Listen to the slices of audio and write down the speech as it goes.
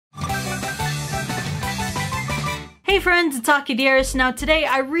Hey friends, it's Aki Dearest. Now today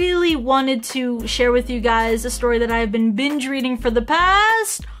I really wanted to share with you guys a story that I have been binge reading for the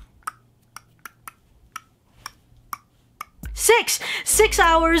past 6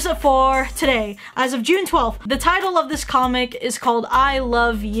 hours for today, as of June 12th. The title of this comic is called I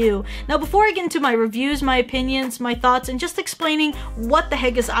Love You. Now before I get into my reviews, my opinions, my thoughts, and just explaining what the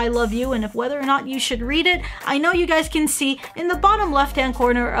heck is I Love You and if whether or not you should read it, I know you guys can see in the bottom left hand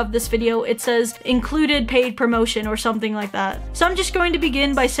corner of this video it says included paid promotion or something like that. So I'm just going to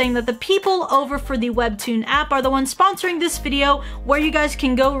begin by saying that the people over for the Webtoon app are the ones sponsoring this video, where you guys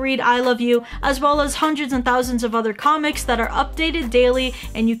can go read I Love You, as well as hundreds and thousands of other comics that are updated daily,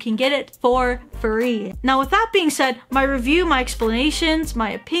 and you can get it for free. Now with that being said, my review, my explanations,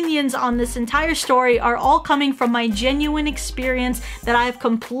 my opinions on this entire story are all coming from my genuine experience that I have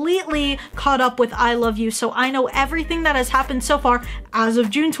completely caught up with I Love You. So I know everything that has happened so far as of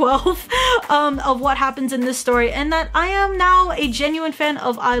June 12th of what happens in this story, and that I am now a genuine fan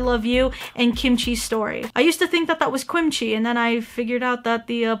of I Love You and Kimchi's story. I used to think that that was Quimchi, and then I figured out that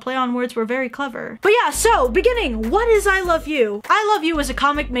the play on words were very clever. But yeah, so beginning, what is I Love You? I Love You is a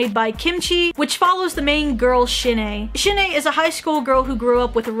comic made by Kimchi, which follows the main girl Shinee. Shinee is a high school girl who grew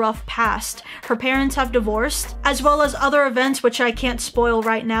up with a rough past. Her parents have divorced, as well as other events which I can't spoil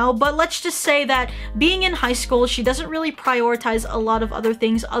right now, but let's just say that being in high school, she doesn't really prioritize a lot of other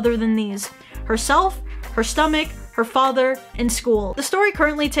things other than these: herself, her stomach, her father, and school. The story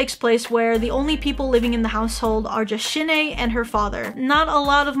currently takes place where the only people living in the household are just Shinee and her father. Not a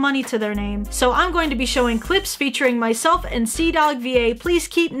lot of money to their name. So I'm going to be showing clips featuring myself and C-Dog VA. Please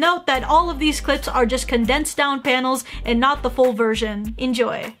keep note that all of these clips are just condensed down panels and not the full version.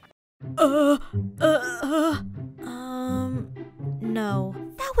 Enjoy. No.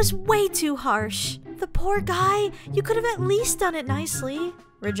 That was way too harsh. The poor guy, you could have at least done it nicely.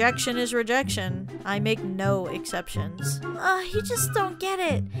 Rejection is rejection. I make no exceptions. You just don't get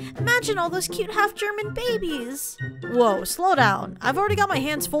it. Imagine all those cute half-German babies. Whoa, slow down. I've already got my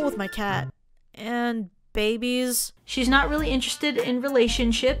hands full with my cat. And babies. She's not really interested in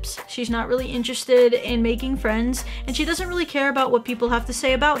relationships. She's not really interested in making friends. And she doesn't really care about what people have to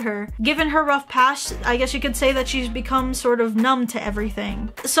say about her. Given her rough past, I guess you could say that she's become sort of numb to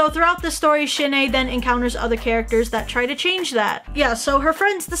everything. So throughout the story, Shinee then encounters other characters that try to change that. Yeah, so her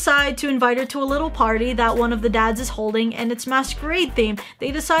friends decide to invite her to a little party that one of the dads is holding, and it's masquerade theme.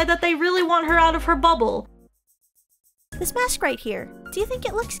 They decide that they really want her out of her bubble. This mask right here, do you think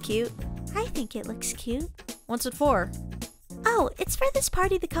it looks cute? I think it looks cute. What's it for? Oh, it's for this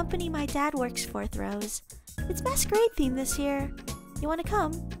party the company my dad works for throws. It's masquerade theme this year. You wanna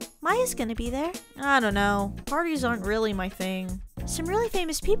come? Maya's gonna be there. I don't know. Parties aren't really my thing. Some really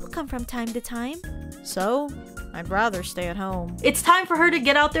famous people come from time to time. So? I'd rather stay at home. It's time for her to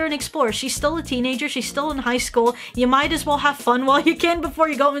get out there and explore. She's still a teenager, she's still in high school. You might as well have fun while you can before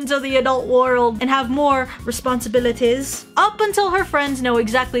you go into the adult world and have more responsibilities. Up until her friends know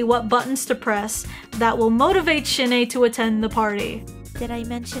exactly what buttons to press that will motivate Shinee to attend the party. Did I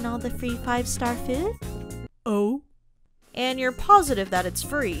mention all the free 5-star food? Oh? And you're positive that it's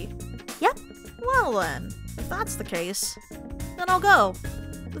free? Yep. Well then, if that's the case, then I'll go.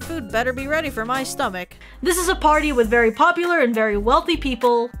 The food better be ready for my stomach. This is a party with very popular and very wealthy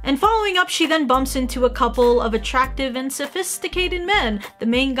people, and following up, she then bumps into a couple of attractive and sophisticated men. The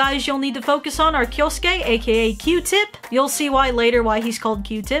main guys you'll need to focus on are Kyosuke, aka Q-Tip. You'll see why later why he's called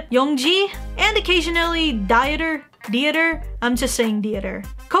Q-Tip. Youngji, and occasionally Dieter. I'm just saying Dieter.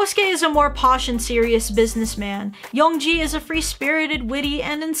 Kosuke is a more posh and serious businessman. Youngji is a free-spirited, witty,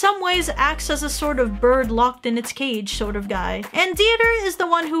 and in some ways acts as a sort of bird locked in its cage sort of guy. And Dieter is the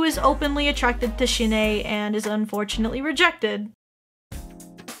one who is openly attracted to Shinee and is unfortunately rejected.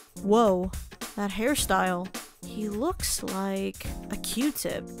 Whoa, that hairstyle. He looks like a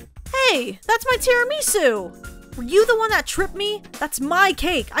Q-Tip. Hey, that's my tiramisu! Were you the one that tripped me? That's my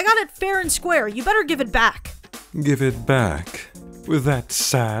cake. I got it fair and square. You better give it back. Give it back? With that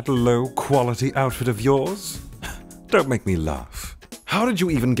sad, low-quality outfit of yours? Don't make me laugh. How did you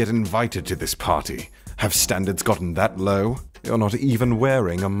even get invited to this party? Have standards gotten that low? You're not even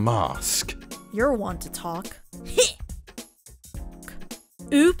wearing a mask. You're one to talk.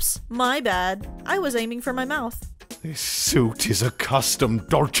 Oops, my bad. I was aiming for my mouth. This suit is a custom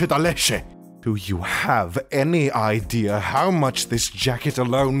dolce da leche. Do you have any idea how much this jacket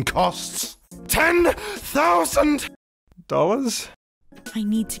alone costs? $10,000? I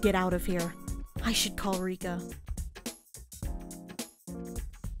need to get out of here. I should call Rika.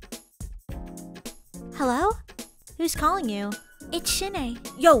 Hello? Who's calling you? It's Shine.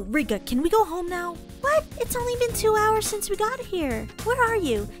 Yo, Rika, can we go home now? What? It's only been 2 hours since we got here. Where are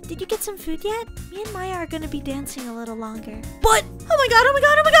you? Did you get some food yet? Me and Maya are gonna be dancing a little longer. But, oh my god, oh my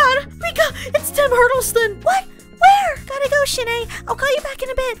god, oh my god! Rika, it's Tim Hurdleston! What? Where? Gotta go, Shine. I'll call you back in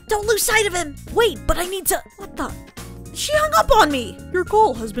a bit. Don't lose sight of him. Wait, but I need to... What the... She hung up on me! Your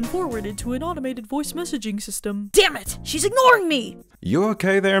call has been forwarded to an automated voice messaging system. Damn it! She's ignoring me! You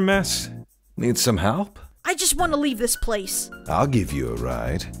okay there, Mess? Need some help? I just want to leave this place. I'll give you a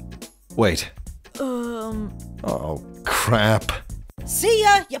ride. Wait. Oh, crap. See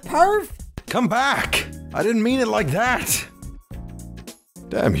ya, you perv! Come back! I didn't mean it like that!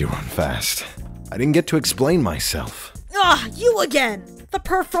 Damn, you run fast. I didn't get to explain myself. Ah, you again! The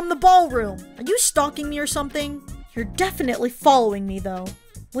perv from the ballroom. Are you stalking me or something? You're definitely following me, though.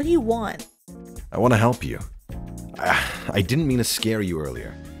 What do you want? I want to help you. I didn't mean to scare you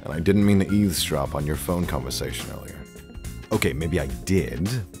earlier, and I didn't mean to eavesdrop on your phone conversation earlier. Okay, maybe I did,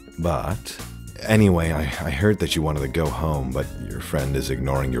 but... Anyway, I heard that you wanted to go home, but your friend is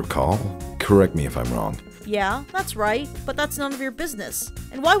ignoring your call? Correct me if I'm wrong. Yeah, that's right, but that's none of your business.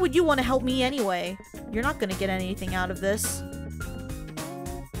 And why would you want to help me anyway? You're not gonna get anything out of this.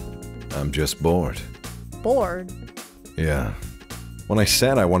 I'm just bored. Bored? Yeah. When I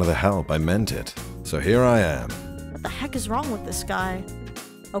said I wanted to help, I meant it. So here I am. What the heck is wrong with this guy?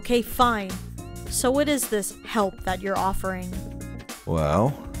 Okay, fine. So what is this help that you're offering? Well,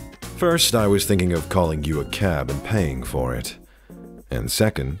 first I was thinking of calling you a cab and paying for it. And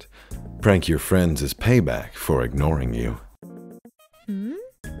second, prank your friends as payback for ignoring you.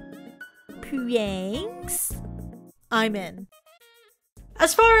 Pranks? I'm in.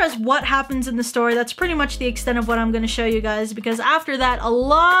 As far as what happens in the story, that's pretty much the extent of what I'm going to show you guys, because after that, a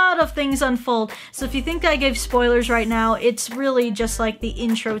lot of things unfold. So if you think I gave spoilers right now, it's really just like the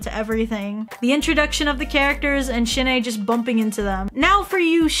intro to everything. The introduction of the characters and Shine just bumping into them. Now for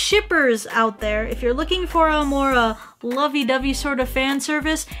you shippers out there, if you're looking for a more lovey-dovey sort of fan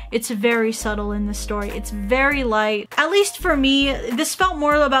service, it's very subtle in this story. It's very light. At least for me, this felt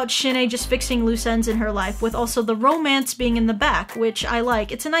more about Shine just fixing loose ends in her life, with also the romance being in the back, which I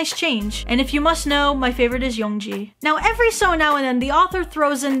like. It's a nice change. And if you must know, my favorite is Youngji. Now, every so now and then, the author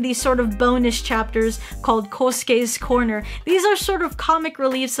throws in these sort of bonus chapters called Kosuke's Corner. These are sort of comic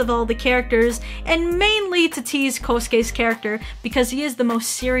reliefs of all the characters, and mainly to tease Kosuke's character, because he is the most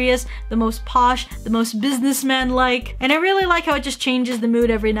serious, the most posh, the most businessman-like. And I really like how it just changes the mood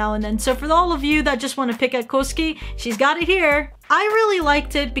every now and then. So for all of you that just want to pick at Kosuke, she's got it here. I really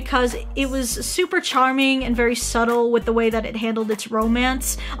liked it because it was super charming and very subtle with the way that it handled its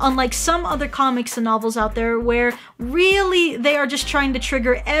romance, unlike some other comics and novels out there where really they are just trying to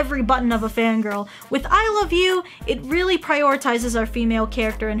trigger every button of a fangirl. With I Love You, it really prioritizes our female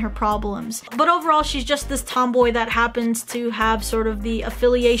character and her problems. But overall, she's just this tomboy that happens to have sort of the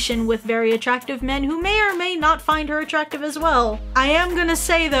affiliation with very attractive men who may or may not find her attractive as well. I am gonna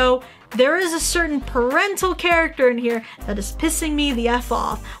say though, there is a certain parental character in here that is pissing me the F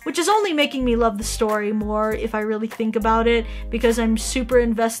off, which is only making me love the story more if I really think about it, because I'm super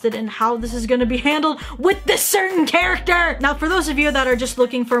invested in how this is gonna be handled with this certain character! Now, for those of you that are just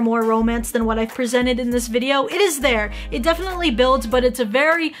looking for more romance than what I've presented in this video, it is there. It definitely builds, but it's a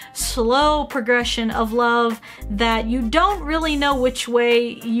very slow progression of love that you don't really know which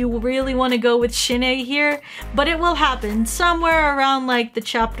way you really want to go with Shine here, but it will happen somewhere around like the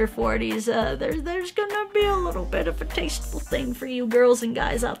chapter 40. There's gonna be a little bit of a tasteful thing for you girls and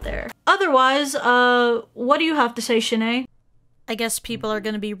guys out there. Otherwise, what do you have to say, Shine? I guess people are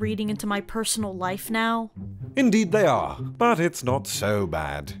gonna be reading into my personal life now. Indeed they are, but it's not so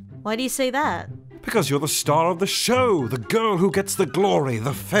bad. Why do you say that? Because you're the star of the show, the girl who gets the glory,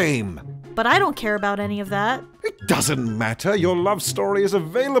 the fame. But I don't care about any of that. It doesn't matter. Your love story is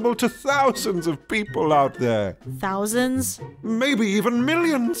available to thousands of people out there. Thousands? Maybe even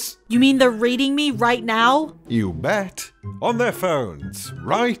millions. You mean they're reading me right now? You bet. On their phones,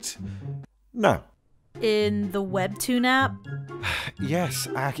 right now. In the Webtoon app? Yes,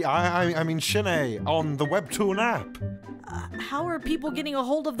 I mean Shine, on the Webtoon app. How are people getting a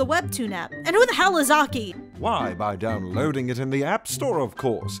hold of the Webtoon app? And who the hell is Aki? Why, by downloading it in the App Store, of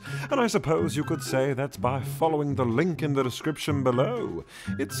course. And I suppose you could say that's by following the link in the description below.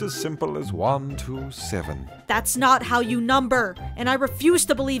 It's as simple as 127. That's not how you number, and I refuse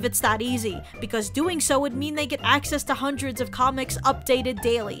to believe it's that easy, because doing so would mean they get access to hundreds of comics updated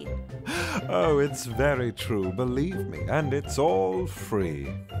daily. Oh, it's very true, believe me, and it's all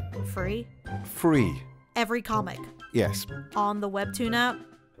free. Free? Free. Every comic? Yes. On the Webtoon app?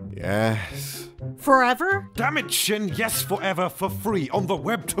 Yes. Forever? Damn it, Shin, yes, forever, for free, on the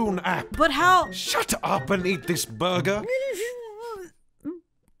Webtoon app. But how— Shut up and eat this burger.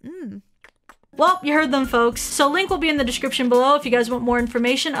 Well, you heard them, folks. So link will be in the description below if you guys want more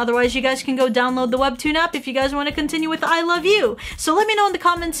information. Otherwise, you guys can go download the Webtoon app if you guys want to continue with I Love You. So let me know in the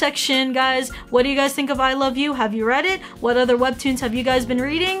comment section, guys, what do you guys think of I Love You? Have you read it? What other webtoons have you guys been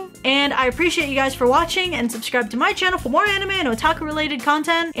reading? And I appreciate you guys for watching, and subscribe to my channel for more anime and otaku related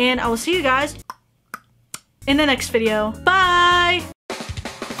content. And I will see you guys in the next video. Bye!